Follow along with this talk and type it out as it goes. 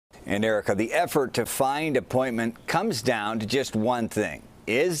And Erica, the effort to find appointment comes down to just one thing.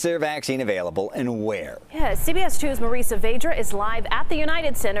 Is there vaccine available and where? Yeah, CBS 2's Marie Saavedra is live at the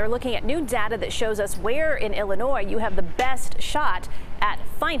United Center looking at new data that shows us where in Illinois you have the best shot at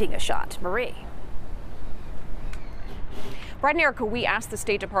finding a shot. Marie. Brad and Erica, we asked the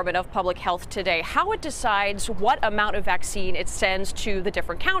State Department of Public Health today how it decides what amount of vaccine it sends to the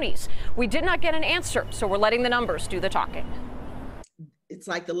different counties. We did not get an answer, so we're letting the numbers do the talking. It's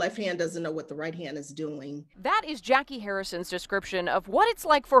like the left hand doesn't know what the right hand is doing. That is Jackie Harrison's description of what it's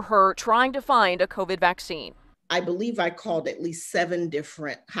like for her trying to find a COVID vaccine. I believe I called at least 7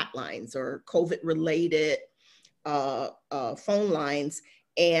 different hotlines or COVID-related phone lines,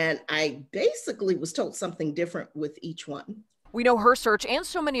 and I basically was told something different with each one. We know her search and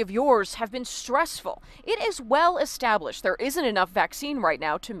so many of yours have been stressful. It is well established there isn't enough vaccine right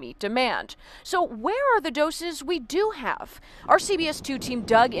now to meet demand. So where are the doses we do have? Our CBS 2 team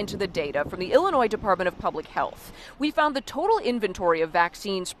dug into the data from the Illinois Department of Public Health. We found the total inventory of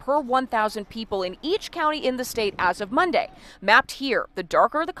vaccines per 1,000 people in each county in the state as of Monday. Mapped here, the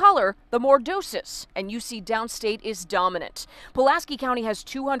darker the color, the more doses. And you see downstate is dominant. Pulaski County has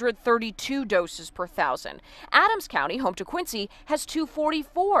 232 doses per 1,000. Adams County, home to Quincy, has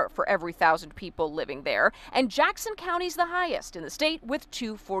 244 for every 1,000 people living there, and Jackson County's the highest in the state with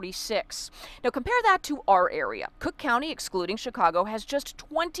 246. Now compare that to our area. Cook County, excluding Chicago, has just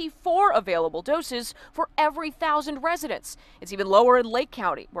 24 available doses for every 1,000 residents. It's even lower in Lake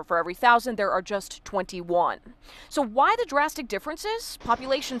County, where for every 1,000 there are just 21. So why the drastic differences?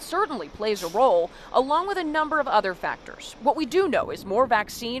 Population certainly plays a role, along with a number of other factors. What we do know is more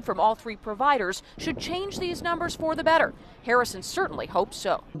vaccine from all 3 providers should change these numbers for the better. Harrison certainly hopes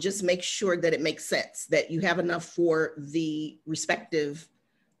so. Just make sure that it makes sense, that you have enough for the respective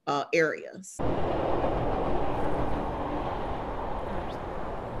areas.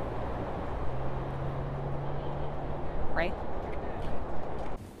 Right?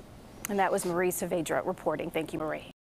 And that was Marie Saavedra reporting. Thank you, Marie.